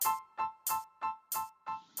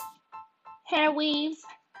Hair weaves,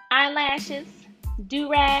 eyelashes,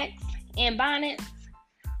 do-rags, and bonnets.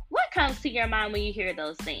 What comes to your mind when you hear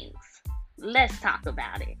those things? Let's talk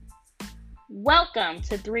about it. Welcome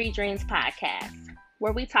to 3Dreams podcast,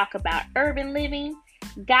 where we talk about urban living,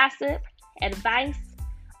 gossip, advice,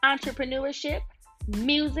 entrepreneurship,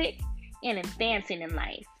 music, and advancing in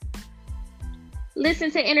life.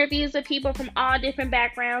 Listen to interviews with people from all different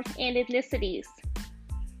backgrounds and ethnicities.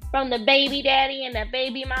 From the baby daddy and the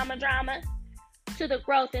baby mama drama to the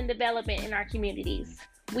growth and development in our communities.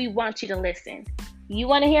 We want you to listen. You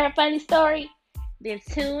want to hear a funny story? Then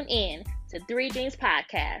tune in to 3Dreams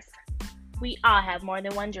podcast. We all have more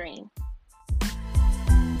than one dream.